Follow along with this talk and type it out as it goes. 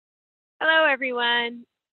Hello, everyone.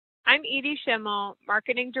 I'm Edie Schimmel,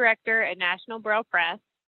 Marketing Director at National Braille Press,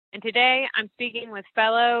 and today I'm speaking with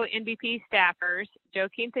fellow NBP staffers, Joe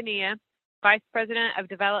Quintanilla, Vice President of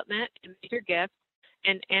Development and Major Gifts,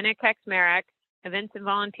 and Anna Kaczmarek, Events and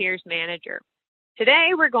Volunteers Manager. Today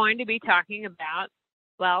we're going to be talking about,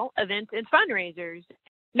 events and fundraisers.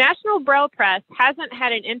 National Braille Press hasn't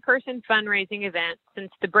had an in-person fundraising event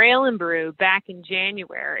since the Braille and Brew back in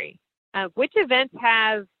January. Which events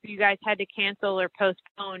have you guys had to cancel or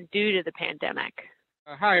postpone due to the pandemic?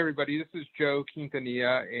 Hi, everybody. This is Joe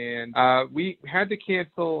Quintanilla, and we had to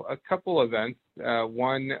cancel a couple events.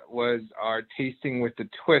 One was our Tasting with the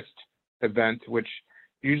Twist event, which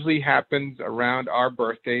usually happens around our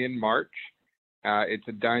birthday in March. It's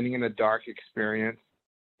a dining in the dark experience,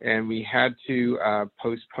 and we had to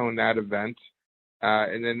postpone that event.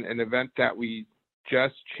 And then an event that we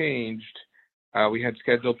just changed, we had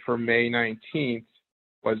scheduled for May 19th,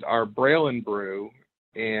 was our Braille and Brew,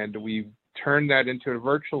 and we turned that into a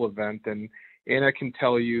virtual event. And Anna can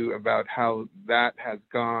tell you about how that has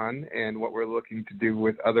gone and what we're looking to do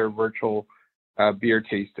with other virtual beer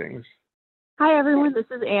tastings. Hi, everyone. This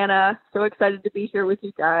is Anna. So excited to be here with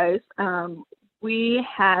you guys. We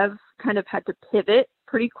have kind of had to pivot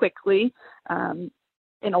pretty quickly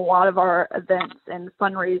in a lot of our events and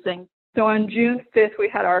fundraising. So on June 5th, we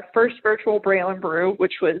had our first virtual Braille and Brew,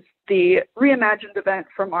 which was the reimagined event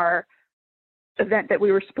from our event that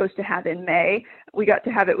we were supposed to have in May. We got to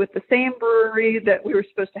have it with the same brewery that we were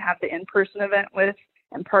supposed to have the in-person event with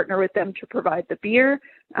and partner with them to provide the beer.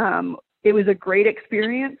 It was a great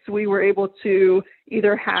experience. We were able to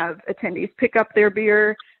either have attendees pick up their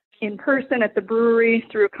beer in person at the brewery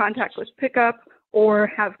through a contactless pickup or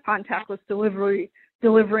have contactless delivering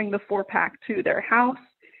the 4-pack to their house.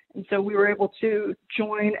 And so we were able to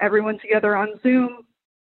join everyone together on Zoom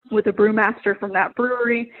with a brewmaster from that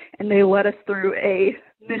brewery, and they led us through a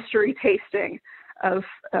mystery tasting of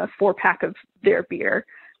a 4-pack of their beer.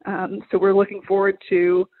 So we're looking forward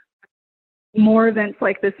to more events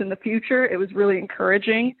like this in the future. It was really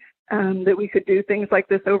encouraging that we could do things like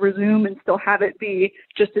this over Zoom and still have it be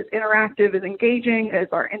just as interactive, as engaging as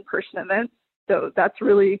our in-person events. So that's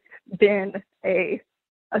really been a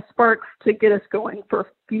spark to get us going for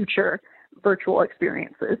future virtual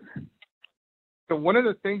experiences. So one of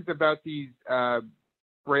the things about these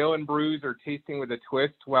Braille and Brews or Tasting with a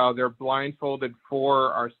Twist, while they're blindfolded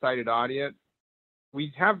for our sighted audience,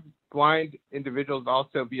 we have blind individuals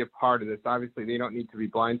also be a part of this. Obviously, they don't need to be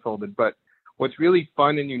blindfolded, but what's really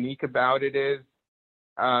fun and unique about it is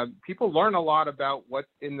people learn a lot about what's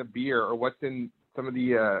in the beer or what's in some of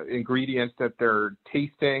the ingredients that they're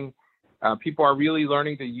tasting. People are really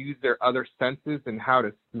learning to use their other senses and how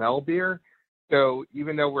to smell beer. So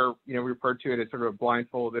even though we refer to it as sort of a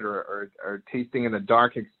blindfolded or tasting in the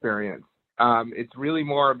dark experience, it's really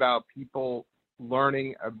more about people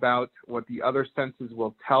learning about what the other senses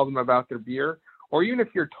will tell them about their beer. Or even if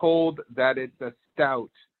you're told that it's a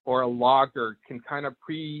stout or a lager, can kind of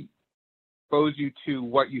predispose you to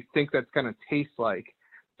what you think that's going to taste like.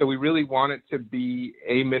 So we really want it to be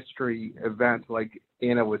a mystery event, like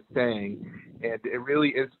Anna was saying, and it really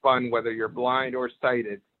is fun whether you're blind or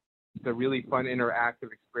sighted. It's a really fun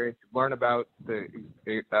interactive experience to learn about the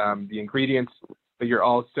ingredients, but you're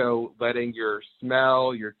also letting your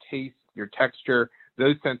smell, your taste, your texture,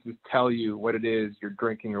 those senses tell you what it is you're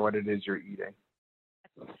drinking or what it is you're eating.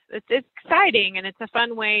 It's exciting, and it's a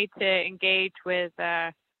fun way to engage with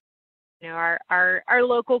our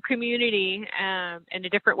local community in a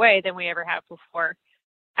different way than we ever have before.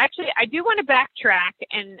 Actually, I do want to backtrack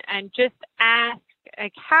and just ask,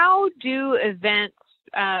 like, how do events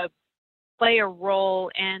play a role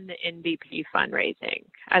in the NBP fundraising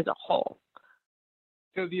as a whole?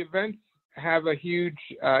 So the events have a huge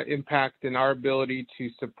impact in our ability to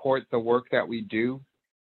support the work that we do.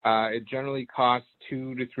 It generally costs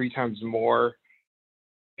 2 to 3 times more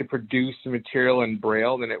to produce material in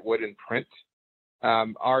Braille than it would in print.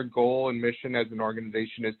 Our goal and mission as an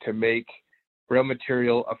organization is to make Braille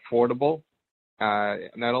material affordable,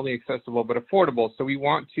 not only accessible, but affordable. So we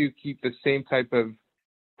want to keep the same type of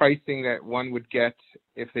pricing that one would get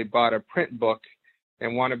if they bought a print book,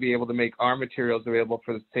 and want to be able to make our materials available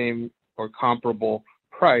for the same or comparable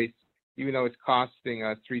price, even though it's costing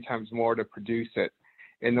us 3 times more to produce it.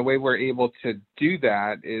 And the way we're able to do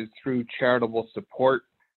that is through charitable support.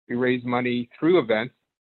 We raise money through events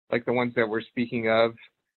like the ones that we're speaking of,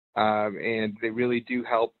 and they really do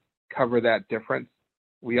help cover that difference.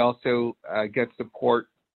 We also get support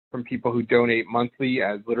from people who donate monthly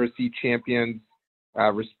as literacy champions,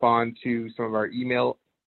 respond to some of our email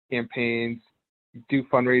campaigns, do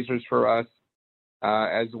fundraisers for us.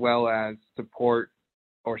 as well as support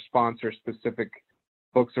or sponsor specific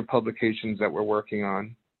books or publications that we're working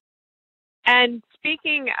on. And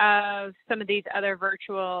speaking of some of these other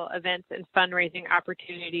virtual events and fundraising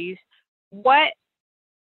opportunities, what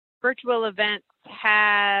virtual events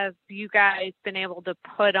have you guys been able to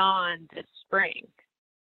put on this spring?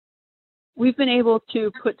 We've been able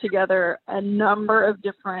to put together a number of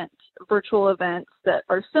different virtual events that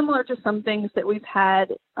are similar to some things that we've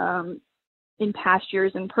had in past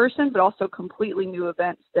years in person, but also completely new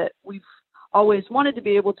events that we've always wanted to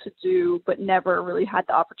be able to do, but never really had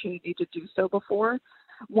the opportunity to do so before.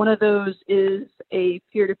 One of those is a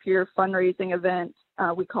peer-to-peer fundraising event.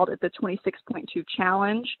 We called it the 26.2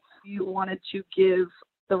 Challenge. We wanted to give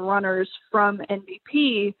the runners from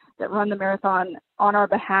NBP that run the marathon on our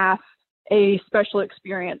behalf a special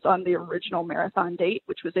experience on the original marathon date,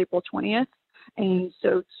 which was April 20th. And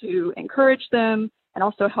so to encourage them and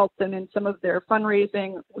also help them in some of their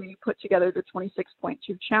fundraising, we put together the 26.2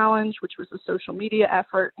 Challenge, which was a social media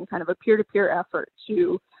effort and kind of a peer-to-peer effort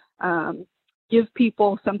to give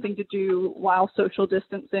people something to do while social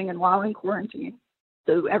distancing and while in quarantine.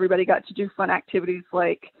 So everybody got to do fun activities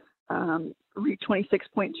like read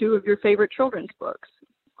 26.2 of your favorite children's books,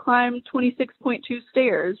 climb 26.2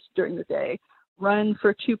 stairs during the day, run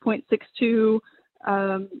for 2.62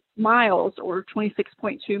 miles or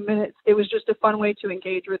 26.2 minutes. It was just a fun way to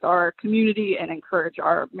engage with our community and encourage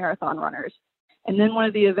our marathon runners. And then one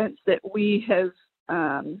of the events that we have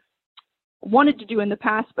wanted to do in the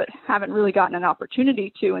past but haven't really gotten an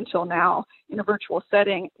opportunity to until now in a virtual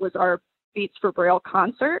setting was our Beats for Braille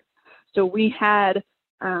concert. So we had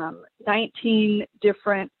 19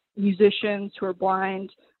 different musicians who are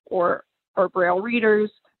blind or Braille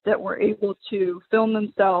readers that were able to film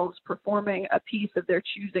themselves performing a piece of their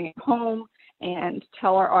choosing at home and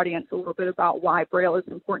tell our audience a little bit about why Braille is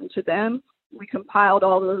important to them. We compiled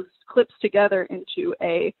all those clips together into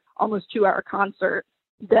a almost 2-hour concert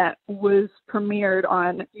that was premiered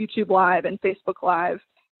on YouTube Live and Facebook Live,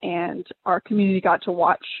 and our community got to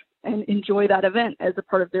watch and enjoy that event as a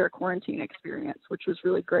part of their quarantine experience, which was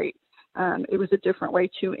really great. It was a different way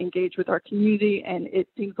to engage with our community, and it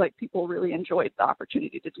seems like people really enjoyed the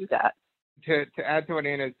opportunity to do that. To add to what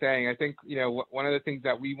Anna is saying, I think, one of the things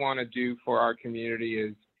that we want to do for our community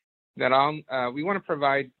is that we want to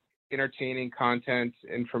provide entertaining content,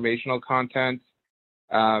 informational content.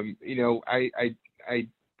 I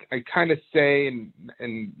kind of say, and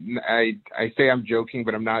I say I'm joking,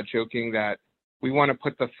 but I'm not joking, that we want to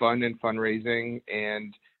put the fun in fundraising,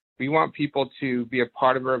 and we want people to be a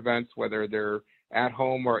part of our events, whether they're at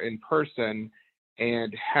home or in person,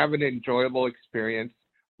 and have an enjoyable experience.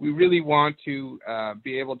 We really want to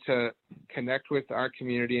be able to connect with our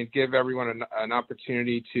community and give everyone an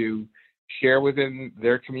opportunity to share within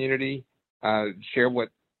their community, share what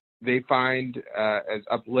they find as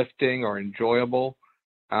uplifting or enjoyable,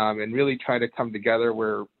 and really try to come together.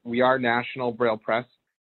 Where we are National Braille Press,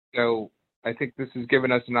 so I think this has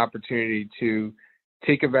given us an opportunity to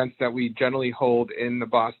take events that we generally hold in the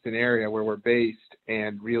Boston area where we're based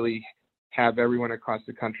and really have everyone across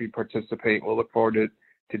the country participate. We'll look forward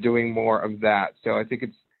to doing more of that. So I think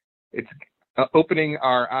it's opening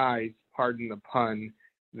our eyes, pardon the pun,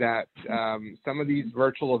 that some of these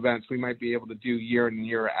virtual events we might be able to do year in and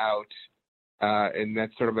year out. And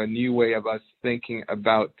that's sort of a new way of us thinking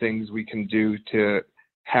about things we can do to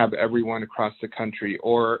have everyone across the country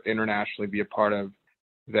or internationally be a part of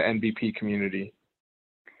the NBP community.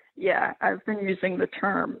 Yeah, I've been using the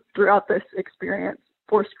term throughout this experience,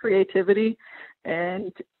 forced creativity,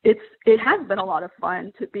 and it has been a lot of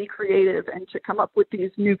fun to be creative and to come up with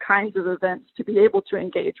these new kinds of events to be able to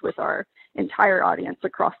engage with our entire audience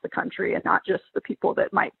across the country and not just the people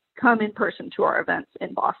that might come in person to our events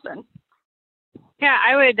in Boston. Yeah,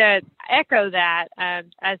 I would echo that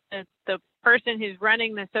as the person who's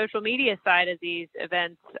running the social media side of these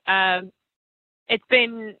events. It's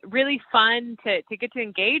been really fun to get to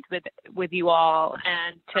engage with you all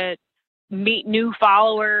and to meet new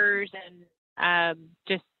followers and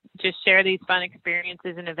just share these fun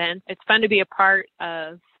experiences and events. It's fun to be a part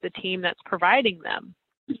of the team that's providing them.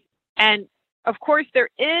 And of course, there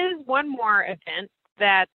is one more event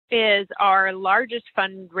that is our largest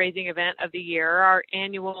fundraising event of the year, our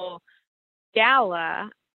annual gala.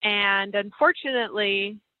 And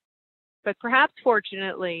unfortunately, but perhaps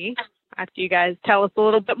fortunately, after you guys tell us a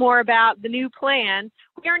little bit more about the new plan,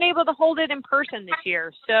 we aren't able to hold it in person this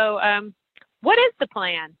year. So what is the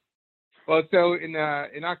plan? Well, so in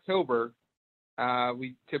October,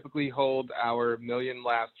 we typically hold our Million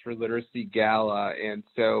Laughs for Literacy Gala. And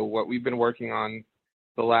so what we've been working on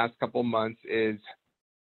the last couple months is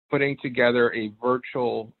putting together a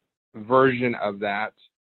virtual version of that.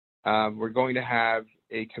 We're going to have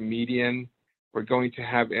a comedian. We're going to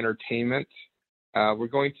have entertainment. We're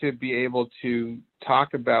going to be able to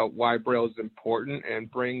talk about why Braille is important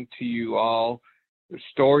and bring to you all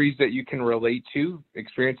stories that you can relate to,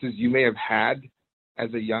 experiences you may have had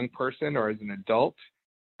as a young person or as an adult.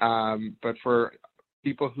 But for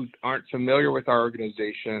people who aren't familiar with our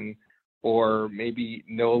organization or maybe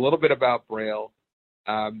know a little bit about Braille,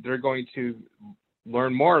 they're going to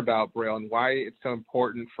learn more about Braille and why it's so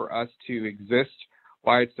important for us to exist,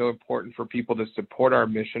 why it's so important for people to support our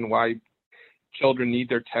mission, why children need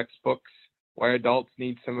their textbooks, why adults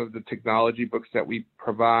need some of the technology books that we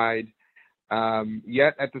provide.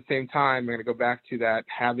 Yet at the same time, I'm going to go back to that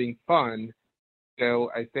having fun.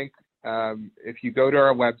 So I think if you go to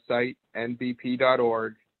our website,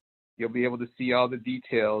 nbp.org, you'll be able to see all the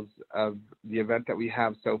details of the event that we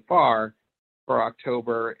have so far for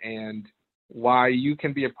October and why you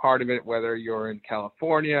can be a part of it, whether you're in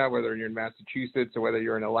California, whether you're in Massachusetts, or whether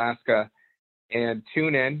you're in Alaska. And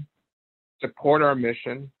tune in, support our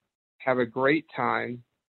mission, have a great time,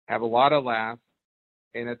 have a lot of laughs,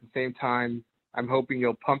 and at the same time, I'm hoping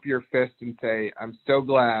you'll pump your fist and say, I'm so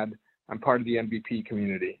glad I'm part of the NBP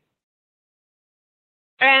community.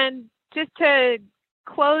 And just to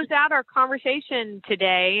close out our conversation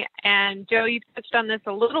today, and Joe, you touched on this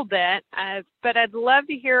a little bit, but I'd love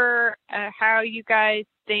to hear how you guys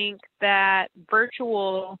think that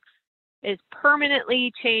virtual is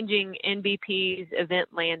permanently changing NBP's event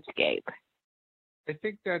landscape. I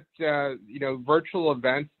think that, virtual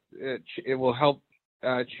events, it will help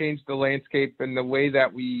change the landscape in the way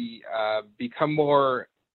that we become more,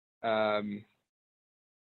 I'm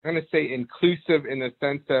going to say inclusive in the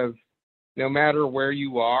sense of no matter where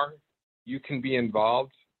you are, you can be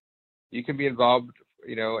involved. You can be involved,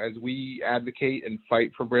 as we advocate and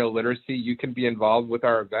fight for Braille literacy, you can be involved with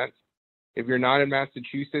our events. If you're not in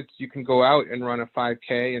Massachusetts, you can go out and run a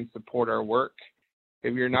 5K and support our work.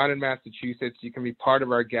 If you're not in Massachusetts, you can be part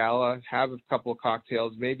of our gala, have a couple of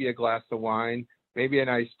cocktails, maybe a glass of wine, maybe a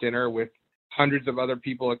nice dinner with hundreds of other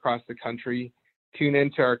people across the country. Tune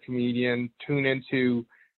into our comedian, tune into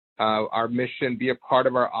our mission, be a part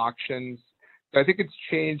of our auctions. So I think it's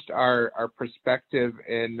changed our perspective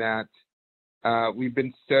in that we've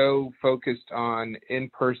been so focused on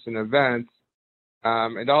in-person events.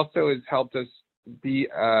 It also has helped us be,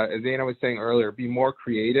 as Anna was saying earlier, be more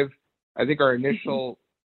creative. I think our initial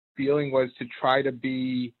feeling was to try to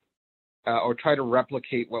be or try to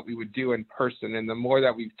replicate what we would do in person. And the more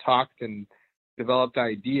that we've talked and developed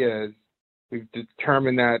ideas, we've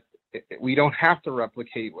determined that we don't have to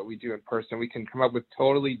replicate what we do in person. We can come up with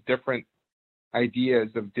totally different ideas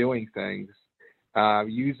of doing things,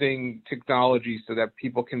 using technology so that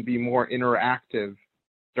people can be more interactive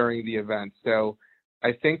during the event. So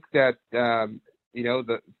I think that,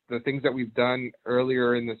 the things that we've done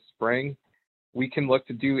earlier in the spring, we can look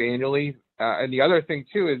to do annually. And the other thing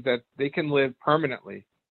too is that they can live permanently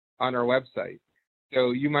on our website.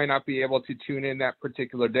 So you might not be able to tune in that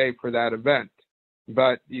particular day for that event,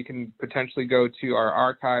 but you can potentially go to our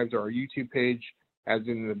archives or our YouTube page, as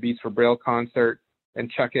in the Beats for Braille concert, and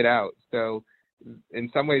check it out. So in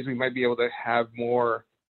some ways, we might be able to have more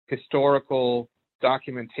historical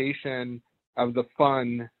documentation of the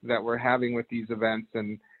fun that we're having with these events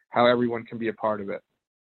and how everyone can be a part of it.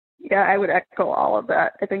 Yeah, I would echo all of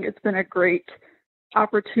that. I think it's been a great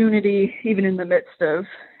opportunity, even in the midst of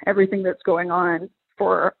everything that's going on,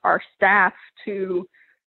 for our staff to,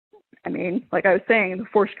 like I was saying,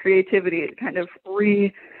 force creativity. It kind of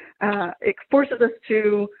it forces us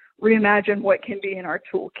to reimagine what can be in our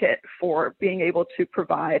toolkit for being able to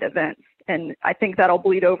provide events. And I think that'll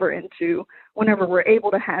bleed over into whenever we're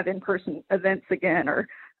able to have in-person events again, or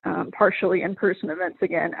partially in-person events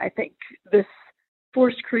again. I think this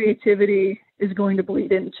forced creativity is going to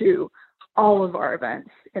bleed into all of our events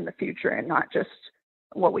in the future, and not just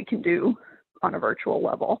what we can do on a virtual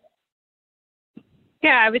level.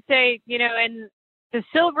 Yeah, I would say, and the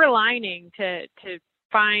silver lining to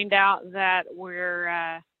find out that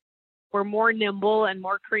we're more nimble and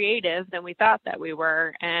more creative than we thought that we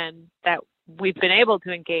were, and that we've been able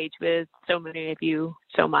to engage with so many of you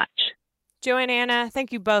so much. Joe and Anna,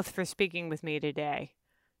 thank you both for speaking with me today.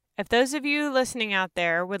 If those of you listening out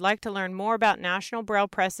there would like to learn more about National Braille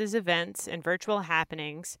Press's events and virtual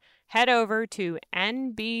happenings, head over to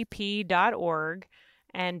nbp.org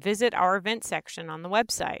and visit our event section on the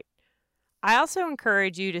website. I also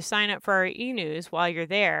encourage you to sign up for our e-news while you're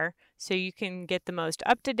there so you can get the most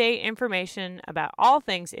up-to-date information about all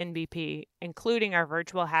things NBP, including our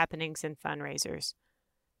virtual happenings and fundraisers.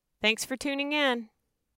 Thanks for tuning in.